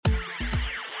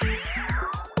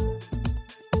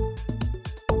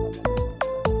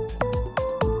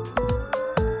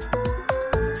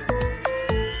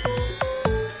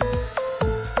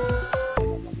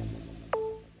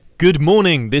Good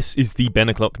morning, this is the Ben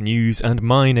O'Clock News and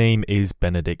my name is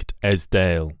Benedict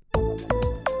Esdale.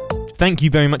 Thank you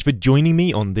very much for joining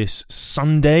me on this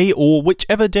Sunday, or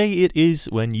whichever day it is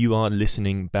when you are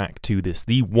listening back to this.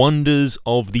 The wonders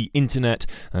of the internet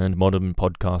and modern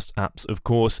podcast apps, of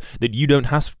course, that you don't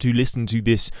have to listen to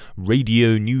this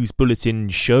radio news bulletin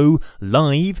show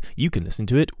live. You can listen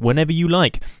to it whenever you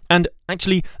like. And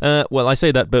actually, I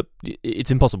say that, but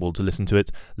it's impossible to listen to it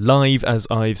live, as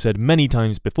I've said many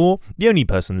times before. The only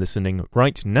person listening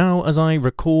right now as I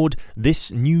record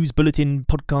this news bulletin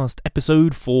podcast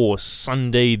episode for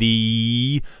Sunday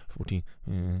the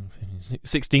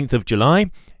 16th of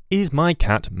July is my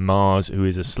cat Mars, who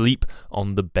is asleep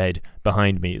on the bed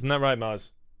behind me. Isn't that right,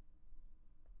 Mars?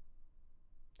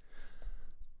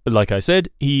 Like I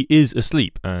said, he is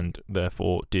asleep and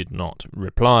therefore did not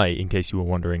reply, in case you were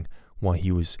wondering why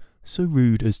he was so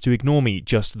rude as to ignore me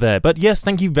just there. But yes,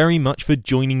 thank you very much for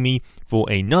joining me for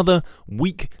another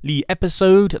weekly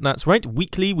episode. That's right,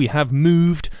 weekly. We have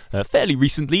moved fairly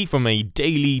recently from a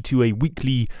daily to a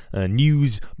weekly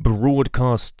news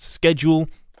broadcast schedule,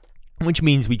 which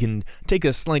means we can take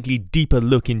a slightly deeper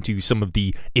look into some of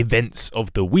the events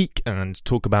of the week and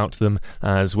talk about them,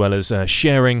 as well as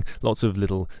sharing lots of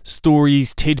little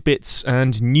stories, tidbits,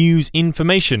 and news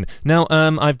information. Now,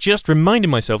 I've just reminded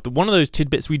myself that one of those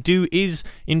tidbits we do is,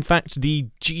 in fact, the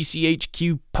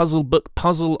GCHQ puzzle book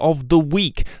puzzle of the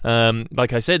week.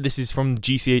 Like I said, this is from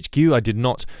GCHQ. I did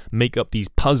not make up these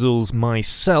puzzles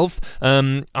myself.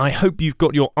 I hope you've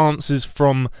got your answers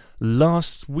from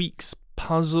last week's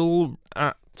puzzle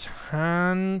at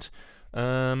hand.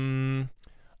 I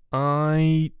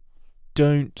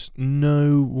don't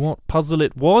know what puzzle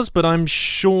it was, but I'm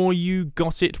sure you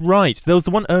got it right. There was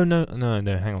the one, no,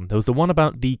 hang on. There was the one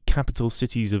about the capital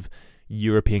cities of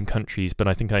European countries, but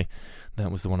I think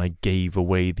that was the one I gave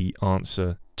away the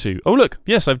answer to. Oh look,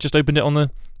 yes, I've just opened it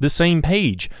on the same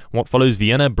page. What follows?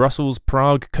 Vienna, Brussels,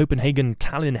 Prague, Copenhagen,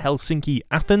 Tallinn, Helsinki,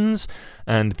 Athens.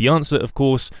 And the answer, of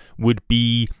course, would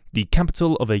be the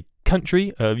capital of a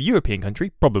country, a European country,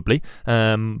 probably,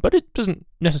 but it doesn't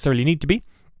necessarily need to be.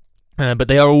 But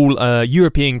they are all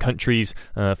European countries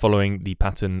following the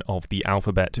pattern of the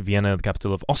alphabet. Vienna, the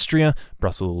capital of Austria,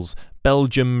 Brussels,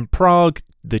 Belgium, Prague,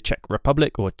 the Czech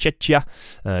Republic, or Czechia,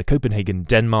 Copenhagen,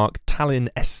 Denmark, Tallinn,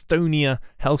 Estonia,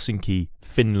 Helsinki,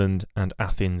 Finland, and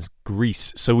Athens,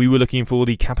 Greece. So we were looking for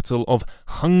the capital of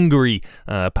Hungary,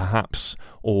 perhaps,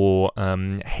 or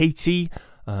Haiti,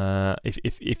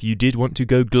 if you did want to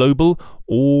go global,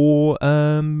 or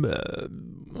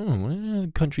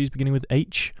countries beginning with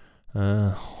H,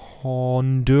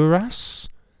 Honduras,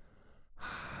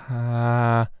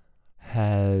 hello,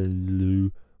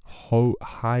 no,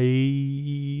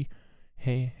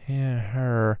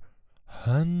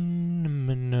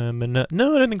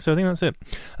 I don't think so. I think that's it.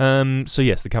 So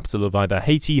yes, the capital of either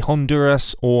Haiti,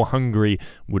 Honduras, or Hungary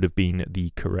would have been the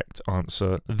correct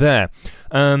answer there.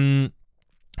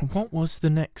 What was the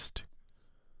next?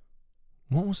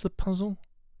 What was the puzzle?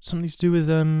 Something to do with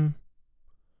No,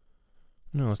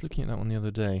 I was looking at that one the other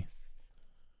day.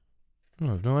 I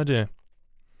have no idea.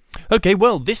 Okay,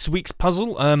 well, this week's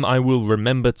puzzle I will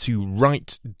remember to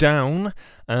write down,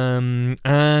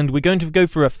 and we're going to go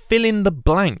for a fill in the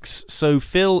blanks. So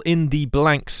fill in the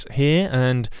blanks here,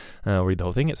 and I'll read the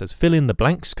whole thing. It says, fill in the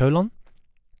blanks, :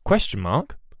 question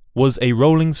mark, was a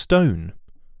rolling stone,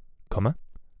 comma,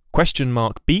 question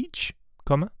mark beach,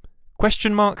 comma,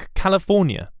 question mark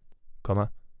California, comma,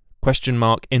 question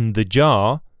mark in the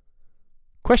jar,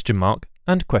 question mark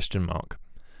and question mark.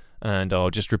 And I'll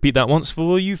just repeat that once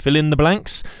for you. Fill in the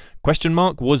blanks. Question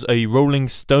mark was a rolling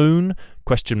stone,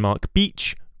 question mark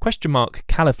beach, question mark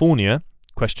California,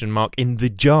 question mark in the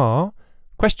jar,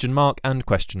 question mark and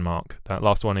question mark. That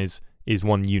last one is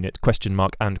one unit, question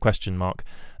mark and question mark.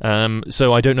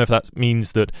 So I don't know if that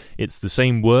means that it's the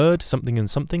same word, something and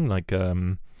something, like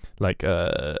Bill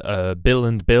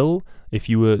and Bill. If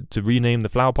you were to rename the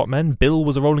Flower Pot Men, Bill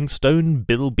was a rolling stone,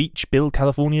 Bill Beach, Bill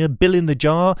California, Bill in the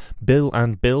jar, Bill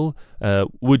and Bill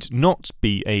would not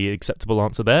be a acceptable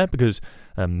answer there, because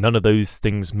none of those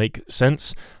things make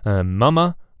sense.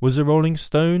 Mama was a rolling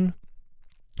stone.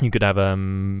 You could have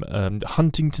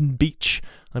Huntington Beach,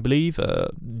 I believe,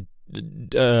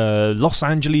 Los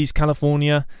Angeles,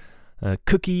 California,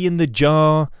 cookie in the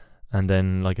jar, and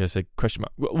then, like I said, question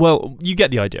mark. Well, you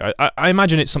get the idea. I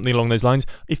imagine it's something along those lines.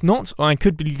 If not, I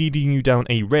could be leading you down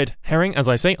a red herring. As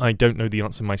I say, I don't know the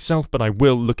answer myself, but I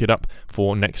will look it up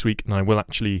for next week, and I will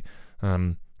actually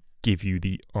give you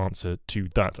the answer to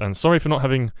that. And sorry for not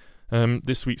having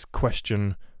this week's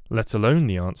question, let alone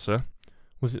the answer.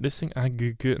 Was it this thing?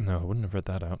 No, I wouldn't have read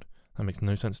that out. That makes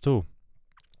no sense at all.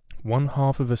 one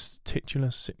half of a titular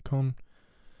sitcom.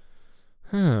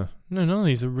 No, none of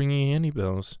these are ringing any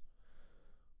bells.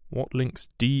 What links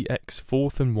DX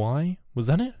 4th and Y? Was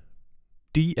that it?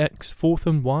 DX 4th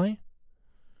and Y?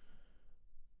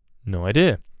 No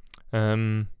idea.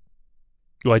 Well,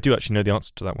 I do actually know the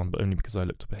answer to that one, but only because I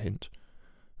looked up a hint.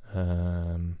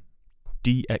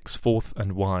 DX 4th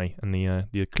and Y, and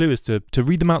the clue is to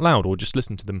read them out loud or just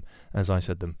listen to them as I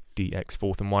said them. DX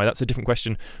 4th and Y. That's a different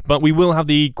question, but we will have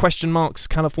the question marks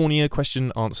California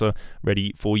question answer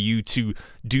ready for you to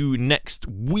do next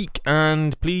week,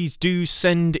 and please do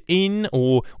send in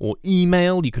or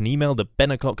email. You can email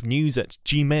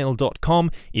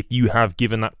thebenoclocknews@gmail.com if you have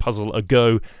given that puzzle a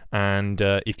go, and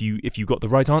if you got the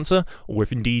right answer, or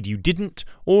if indeed you didn't,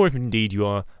 or if indeed you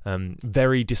are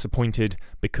very disappointed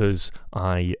because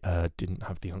I didn't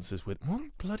have the answers with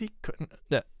one bloody.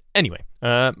 Anyway,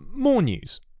 more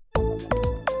news.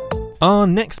 Our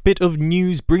next bit of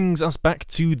news brings us back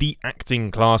to the acting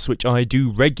class, which I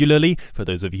do regularly. For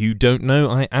those of you who don't know,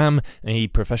 I am a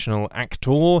professional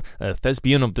actor, a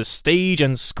thespian of the stage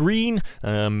and screen.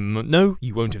 No,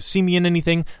 you won't have seen me in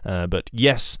anything, but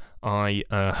yes, I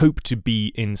hope to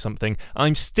be in something.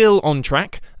 I'm still on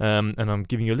track, and I'm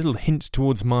giving you a little hint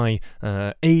towards my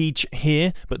age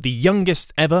here, but the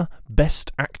youngest ever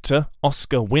Best Actor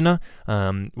Oscar winner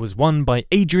was won by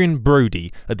Adrian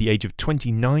Brody at the age of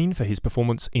 29 for his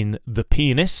performance in The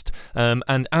Pianist,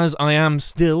 and as I am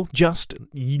still just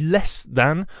less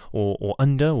than or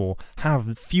under or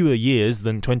have fewer years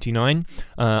than 29,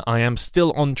 I am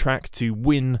still on track to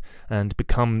win and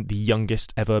become the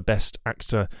youngest ever Best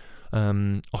Actor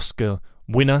Oscar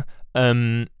winner.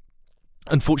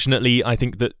 Unfortunately, I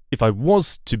think that if I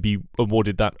was to be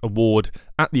awarded that award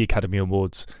at the Academy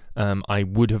Awards, I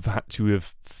would have had to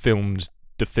have filmed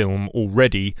the film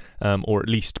already, or at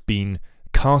least been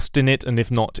cast in it, and if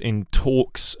not, in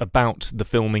talks about the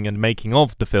filming and making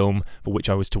of the film for which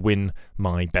I was to win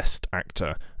my Best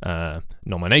Actor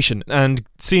nomination. And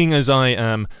seeing as I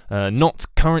am not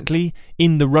currently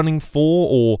in the running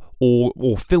for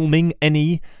or filming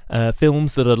any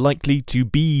films that are likely to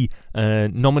be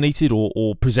nominated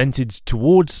or presented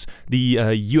towards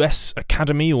the US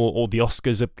Academy or the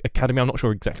Oscars Academy. I'm not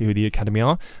sure exactly who the Academy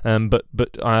are, but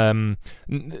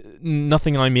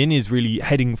nothing I'm in is really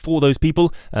heading for those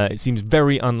people. It seems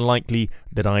very unlikely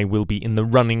that I will be in the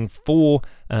running for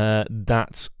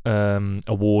that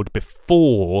award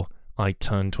before I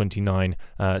turn 29.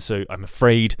 So I'm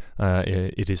afraid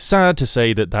it is sad to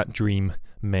say that dream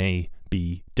may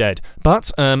be dead.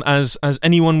 But as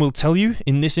anyone will tell you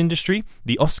in this industry,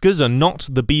 the Oscars are not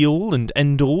the be-all and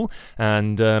end-all,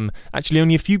 and actually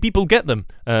only a few people get them,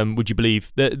 would you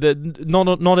believe?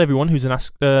 Not everyone who's an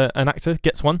actor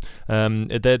gets one.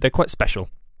 They're quite special,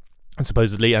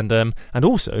 supposedly, and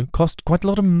also cost quite a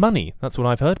lot of money. That's what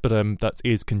I've heard, but that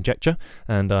is conjecture,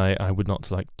 and I would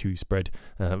not like to spread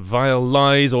vile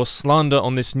lies or slander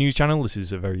on this news channel. This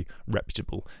is a very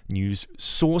reputable news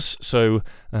source, so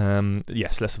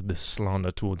yes, less of this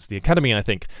slander towards the Academy, I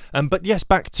think. But yes,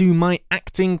 back to my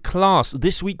acting class.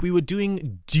 This week we were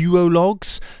doing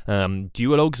duologues.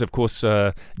 Duologues, of course,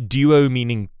 duo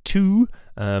meaning two,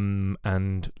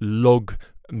 and log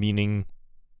meaning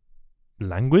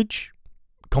language,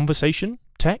 conversation,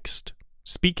 text,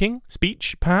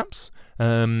 speech, perhaps.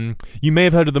 You may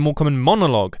have heard of the more common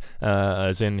monologue,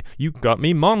 as in, you got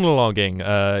me monologuing.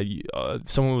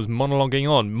 Someone was monologuing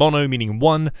on. Mono meaning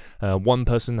one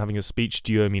person having a speech,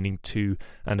 duo meaning two,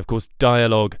 and of course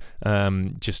dialogue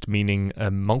just meaning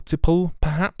multiple,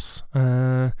 perhaps.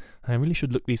 I really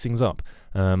should look these things up.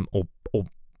 Or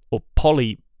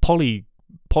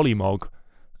polymog.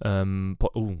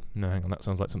 Oh no, hang on, that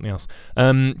sounds like something else.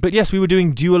 But yes, we were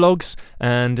doing duologues,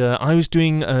 and I was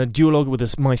doing a duologue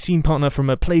with my scene partner from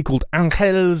a play called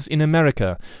Angéls in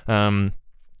America.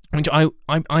 Which I'd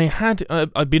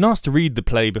been asked to read the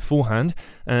play beforehand,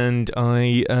 and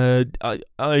I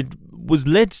was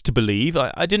led to believe.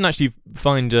 I didn't actually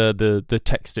find the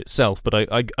text itself, but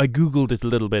I googled it a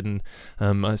little bit, and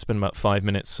I spent about 5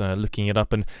 minutes looking it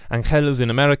up. And Angéls in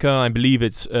America, I believe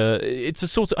it's a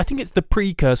sort of, I think it's the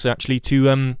precursor actually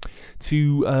to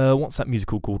what's that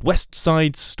musical called? West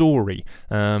Side Story.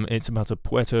 It's about a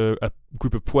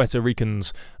group of Puerto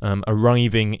Ricans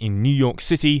arriving in New York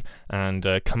City and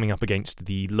coming up against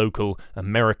the local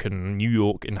American New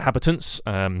York inhabitants.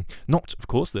 Not, of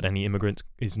course, that any immigrant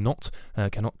cannot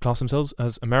class themselves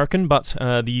as American, but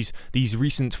these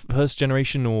recent first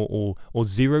generation or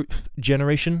zeroth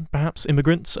generation, perhaps,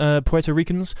 immigrants, Puerto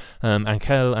Ricans,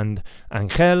 Angel and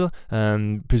Angel,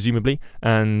 presumably,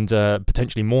 and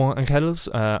potentially more Angels.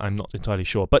 I'm not entirely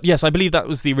sure, but yes, I believe that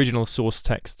was the original source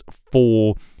text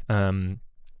for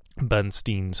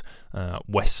Bernstein's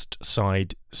West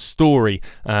Side Story.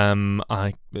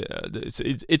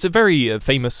 It's a very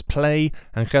famous play,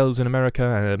 Angéls in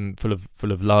America,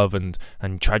 full of love and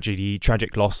tragedy,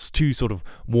 tragic loss, two sort of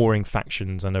warring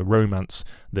factions, and a romance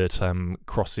that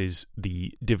crosses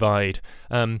the divide.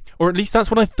 Or at least that's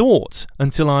what I thought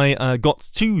until I got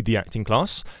to the acting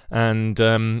class and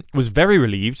was very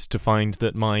relieved to find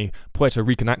that my Puerto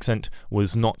Rican accent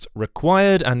was not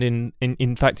required, and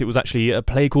in fact it was actually a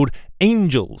play called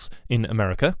Angéls in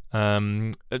America.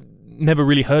 Never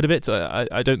really heard of it.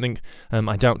 I don't think,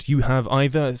 I doubt you have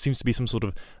either. It seems to be some sort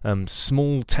of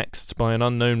small text by an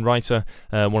unknown writer,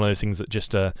 one of those things that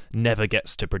just never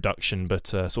gets to production, but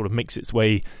sort of makes its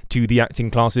way to the acting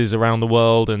classes around the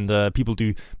world, and people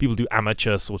do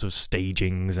amateur sort of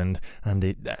stagings, and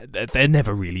they're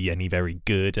never really any very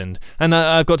good. And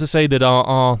I've got to say that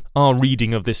our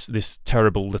reading of this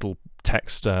terrible little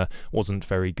text wasn't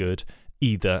very good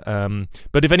either.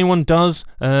 But if anyone does,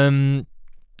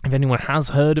 if anyone has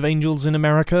heard of Angéls in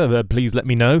America, please let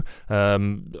me know.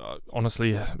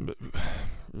 Honestly,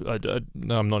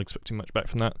 I'm not expecting much back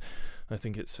from that. I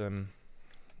think it's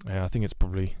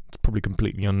probably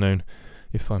completely unknown,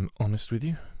 if I'm honest with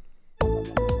you.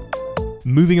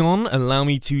 Moving on, allow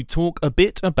me to talk a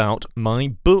bit about my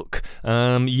book.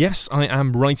 Yes, I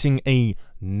am writing a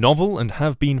novel and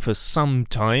have been for some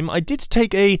time. I did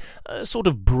take a sort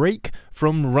of break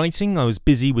from writing. I was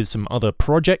busy with some other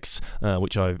projects,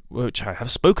 which I have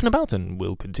spoken about and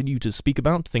will continue to speak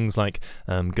about. Things like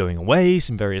going away,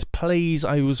 some various plays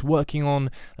I was working on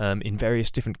in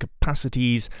various different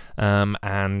capacities,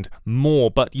 and more.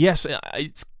 But yes,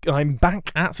 I'm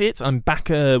back at it. I'm back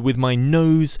with my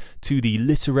nose to the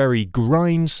literary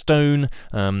grindstone,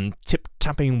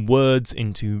 tip-tapping words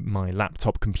into my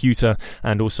laptop computer,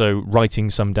 and also writing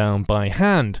some down by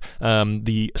hand,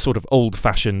 the sort of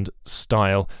old-fashioned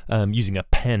style, using a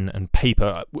pen and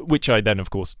paper, which I then, of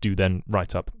course, do then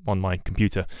write up on my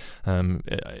computer.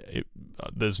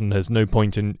 There's no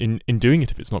point in doing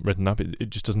it if it's not written up. It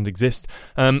just doesn't exist.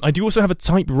 I do also have a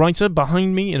typewriter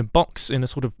behind me in a box, in a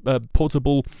sort of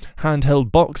portable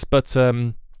handheld box, but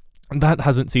that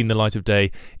hasn't seen the light of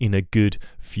day in a good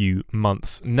few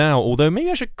months now, although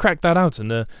maybe I should crack that out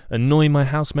and annoy my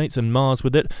housemates and Mars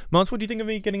with it. Mars, what do you think of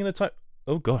me getting in the type...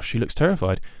 Oh gosh, he looks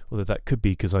terrified. Although that could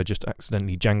be because I just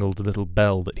accidentally jangled the little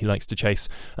bell that he likes to chase,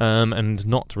 and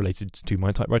not related to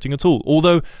my typewriting at all.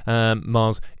 Although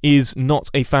Mars is not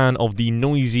a fan of the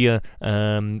noisier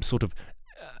sort of...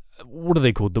 what are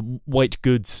they called? The white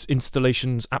goods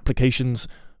installations, applications...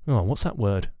 Oh, what's that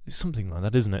word? It's something like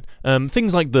that, isn't it?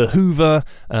 Things like the Hoover,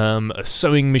 a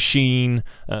sewing machine,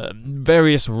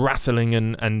 various rattling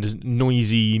and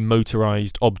noisy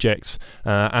motorized objects.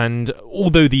 And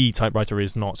although the typewriter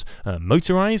is not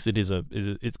motorized,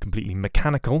 it's completely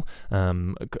mechanical,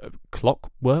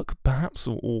 clockwork perhaps,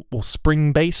 or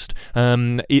spring based.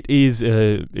 It is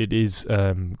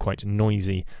quite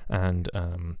noisy and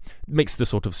makes the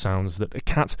sort of sounds that a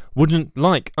cat wouldn't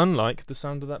like, unlike the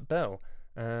sound of that bell.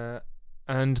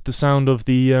 And the sound of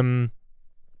the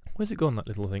where's it gone, that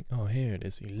little thing? Oh, here it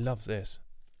is. He loves this.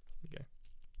 Okay.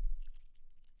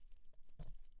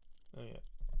 Oh yeah.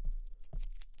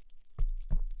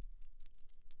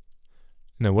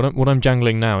 No, what I'm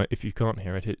jangling now, if you can't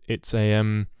hear it, it's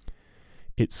a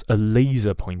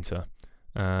laser pointer,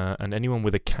 and anyone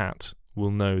with a cat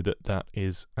will know that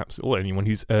is absolutely, or anyone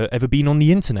who's ever been on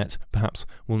the internet perhaps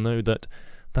will know that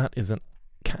is an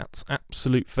cat's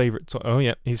absolute favourite. Oh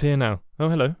yeah, he's here now. Oh,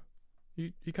 hello.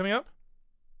 You coming up?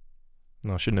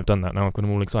 No, I shouldn't have done that. Now I've got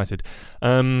them all excited.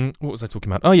 What was I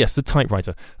talking about? Oh yes, the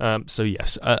typewriter. So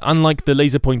yes, unlike the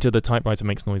laser pointer, the typewriter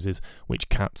makes noises which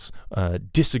cats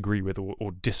disagree with,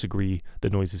 or disagree.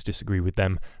 The noises disagree with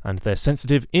them and their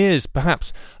sensitive ears,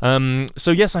 perhaps.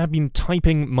 So yes, I have been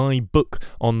typing my book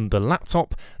on the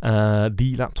laptop.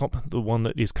 The one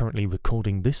that is currently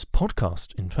recording this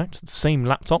podcast. In fact, the same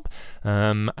laptop,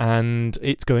 and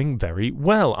it's going very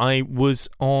well. I was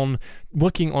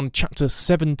working on chapter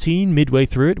 17 midway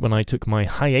through it when I took my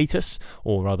hiatus,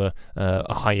 or rather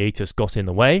a hiatus got in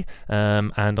the way,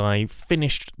 and I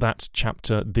finished that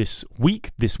chapter this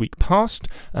week past.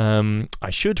 I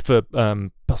should, for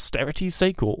posterity's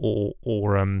sake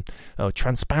or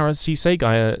transparency's sake,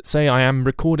 I say I am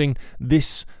recording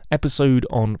this episode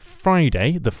on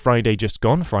Friday, the Friday just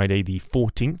gone, Friday the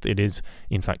 14th. It is,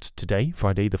 in fact, today,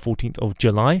 Friday the 14th of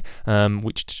July,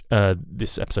 which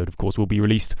this episode, of course, will be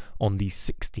released on the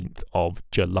 16th of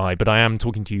July. But I am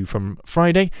talking to you from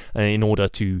Friday in order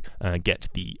to get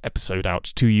the episode out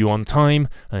to you on time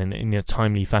and in a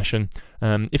timely fashion.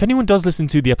 If anyone does listen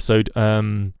to the episode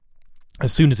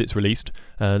as soon as it's released,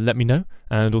 let me know,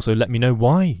 and also let me know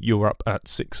why you're up at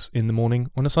 6 in the morning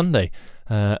on a Sunday.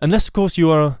 Unless, of course, you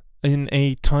are in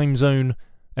a time zone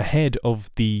ahead of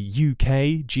the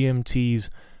UK GMT's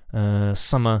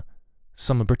summer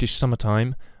British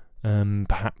summertime.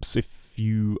 Perhaps if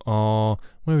you are,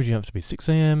 where would you have to be? 6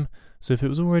 a.m. So if it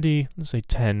was already, let's say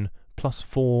 10 plus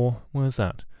 4, where's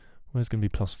that? Where's going to be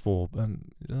plus 4?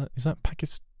 Is that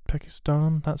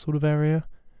Pakistan, that sort of area?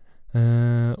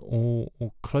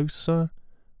 Or closer,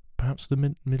 perhaps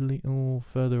the Middle East, or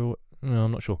further. No,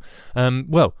 I'm not sure.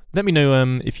 Well, let me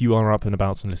know if you are up and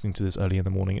about and listening to this early in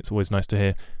the morning. It's always nice to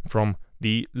hear from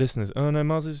the listeners. Oh no,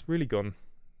 Mars is really gone.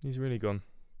 He's really gone.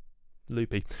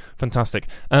 Loopy. Fantastic.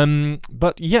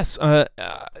 But yes,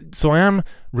 so I am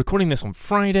recording this on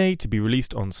Friday to be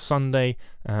released on Sunday,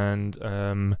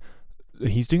 and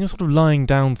he's doing a sort of lying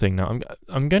down thing now.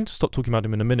 I'm going to stop talking about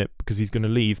him in a minute because he's going to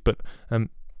leave, but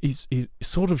he's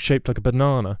sort of shaped like a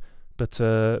banana, but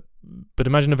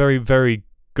imagine a very, very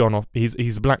gone off.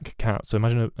 He's a black cat, so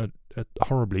imagine a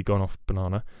horribly gone off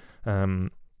banana,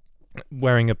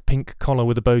 wearing a pink collar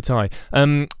with a bow tie.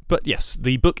 But yes,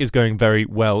 the book is going very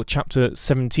well. Chapter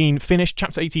 17 finished.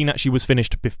 Chapter 18 actually was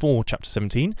finished before Chapter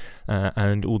 17,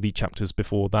 and all the chapters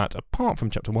before that, apart from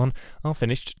Chapter 1, are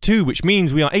finished too, which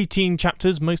means we are 18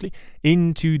 chapters, mostly,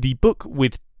 into the book,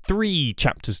 with 3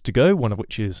 chapters to go, one of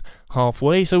which is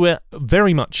halfway, so we're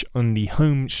very much on the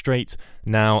home straight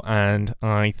now, and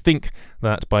I think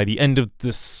that by the end of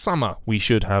the summer we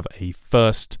should have a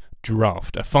first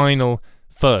draft, a final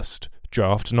first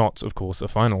draft, not of course a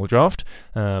final draft,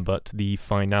 but the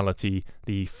finality,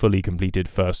 the fully completed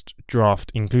first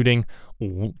draft, including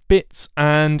all bits.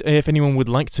 And if anyone would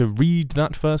like to read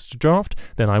that first draft,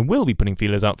 then I will be putting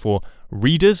feelers out for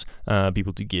readers,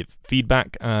 people to give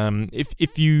feedback.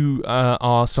 If you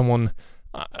are someone,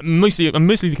 I'm mostly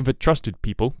looking for trusted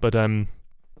people, but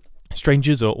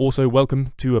strangers are also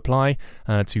welcome to apply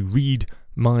to read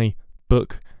my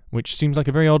book, which seems like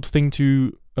a very odd thing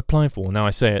to apply for, now I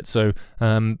say it. So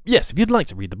yes, if you'd like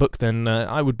to read the book, then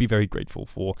I would be very grateful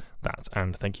for that,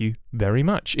 and thank you very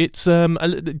much. It's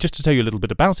just to tell you a little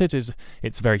bit about it,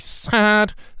 it's very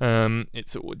sad.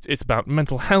 It's about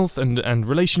mental health and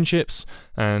relationships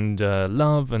and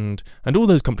love and all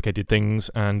those complicated things,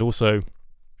 and also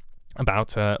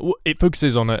about it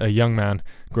focuses on a young man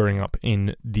growing up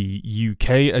in the UK,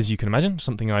 as you can imagine,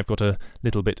 something I've got a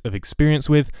little bit of experience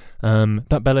with.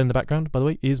 That bell in the background, by the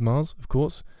way, is Mars, of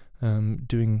course,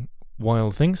 doing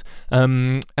wild things.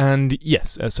 And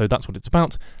yes, so that's what it's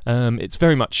about. It's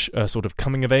very much a sort of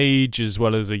coming of age, as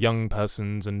well as a young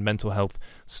person's and mental health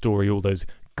story, all those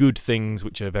good things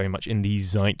which are very much in the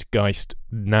zeitgeist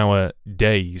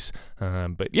nowadays.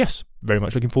 But yes, very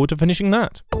much looking forward to finishing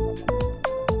that.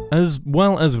 As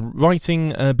well as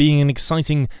writing being an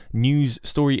exciting news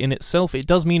story in itself, it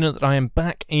does mean that I am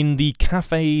back in the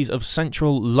cafes of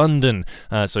central London.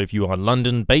 So if you are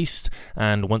London-based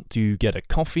and want to get a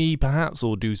coffee, perhaps,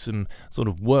 or do some sort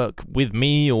of work with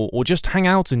me, or just hang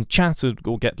out and chat,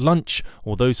 or get lunch,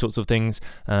 or those sorts of things,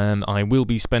 I will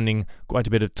be spending quite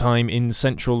a bit of time in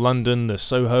central London, the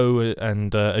Soho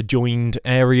and adjoined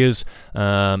areas.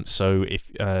 So if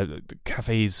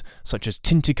cafes such as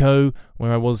Tintico,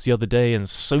 where I was the other day, and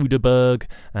Soderbergh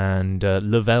and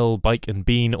Lavelle Bike and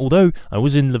Bean, although I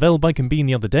was in Lavelle Bike and Bean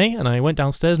the other day and I went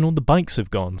downstairs and all the bikes have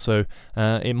gone, so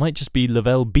it might just be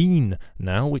Lavelle Bean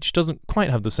now, which doesn't quite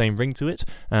have the same ring to it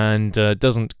and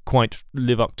doesn't quite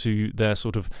live up to their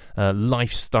sort of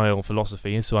lifestyle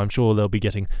philosophy, so I'm sure they'll be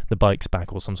getting the bikes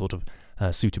back or some sort of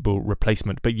suitable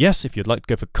replacement. But yes, if you'd like to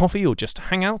go for coffee or just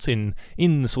hang out in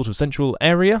the sort of central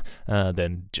area,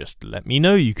 then just let me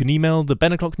know. You can email the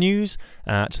Ben O'Clock News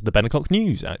at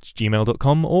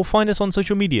thebenoclocknews@gmail.com, or find us on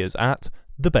social medias at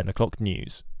the Ben O'Clock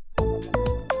News.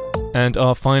 And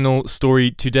our final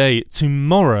story today,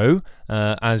 tomorrow,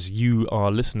 as you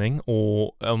are listening,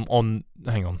 or hang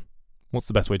on, what's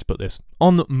the best way to put this?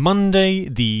 On Monday,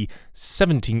 the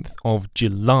 17th of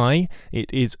July, it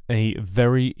is a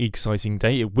very exciting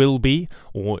day. It will be,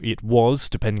 or it was,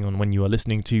 depending on when you are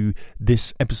listening to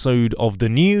this episode of the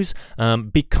news,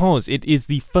 because it is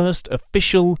the first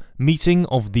official meeting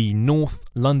of the North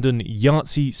London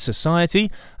Yahtzee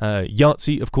Society.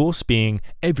 Yahtzee, of course, being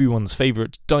everyone's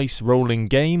favourite dice rolling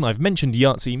game. I've mentioned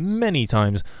Yahtzee many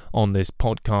times on this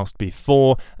podcast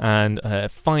before, and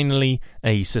finally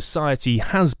a society Society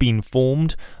has been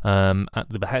formed at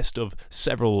the behest of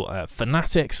several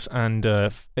fanatics and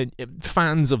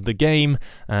fans of the game,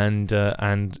 and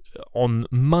on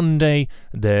Monday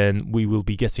then we will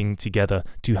be getting together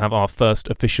to have our first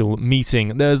official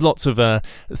meeting. There's lots of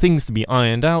things to be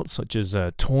ironed out, such as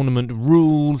tournament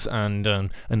rules and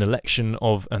an election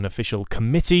of an official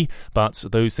committee, but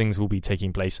those things will be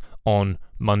taking place on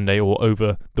Monday or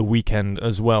over the weekend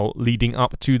as well, leading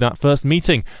up to that first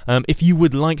meeting. If you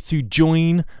would like to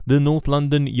join the North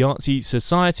London Yahtzee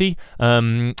Society,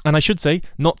 and I should say,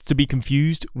 not to be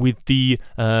confused with the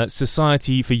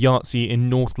Society for Yahtzee in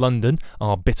North London,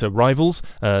 our bitter rivals.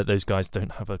 Those guys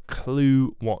don't have a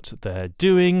clue what they're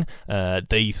doing.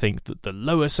 They think that the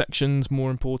lower section's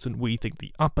more important. We think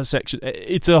the upper section.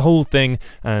 It's a whole thing,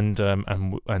 and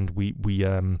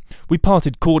we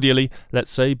parted cordially, let's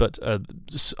say, but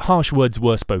harsh words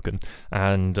were spoken.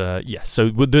 And yes,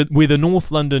 so we're the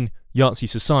North London Yahtzee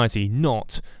Society,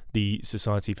 not the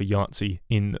Society for Yahtzee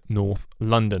in North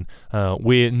London.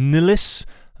 We're NLYS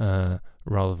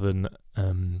rather than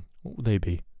what would they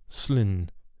be? Something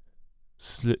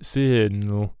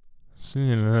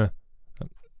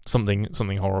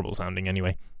horrible sounding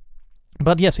anyway.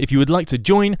 But yes, if you would like to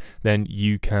join, then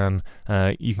you can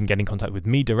get in contact with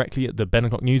me directly at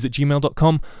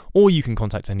thebenoclocknews@gmail.com, or you can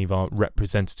contact any of our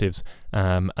representatives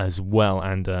as well.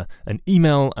 And an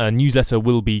email, a newsletter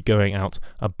will be going out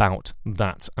about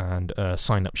that, and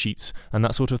sign-up sheets and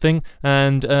that sort of thing.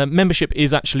 And membership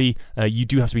is actually, you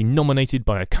do have to be nominated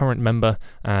by a current member,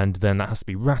 and then that has to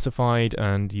be ratified,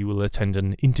 and you will attend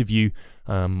an interview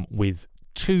with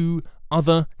 2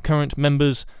 other current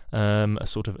members. A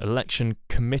sort of election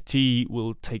committee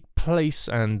will take place,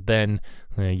 and then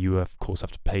you of course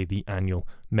have to pay the annual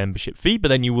membership fee, but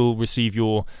then you will receive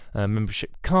your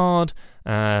membership card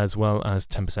as well as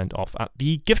 10% off at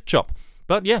the gift shop.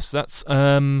 But yes, that's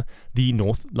the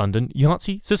North London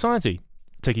Yahtzee Society,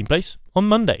 taking place on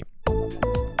Monday.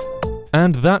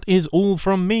 And that is all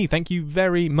from me. Thank you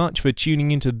very much for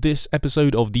tuning into this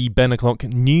episode of the Ben O'Clock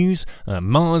News.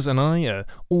 Mars and I are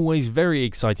always very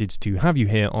excited to have you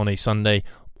here on a Sunday,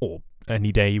 or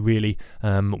any day really.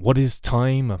 What is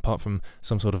time apart from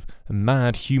some sort of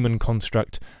mad human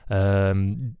construct?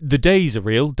 The days are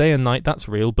real, day and night, that's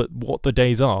real, but what the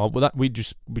days are, well, that we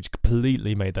just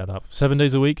completely made that up. 7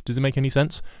 days a week, does it make any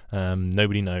sense?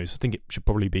 Nobody knows. I think it should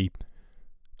probably be...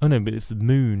 Oh no, but it's the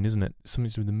moon, isn't it? Something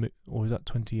to do with the moon. Or is that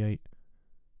 28,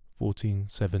 14,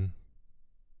 7?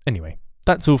 Anyway,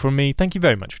 that's all from me. Thank you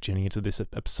very much for tuning into this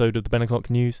episode of the Ben O'Clock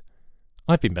News.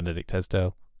 I've been Benedict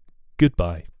Esdale.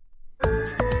 Goodbye.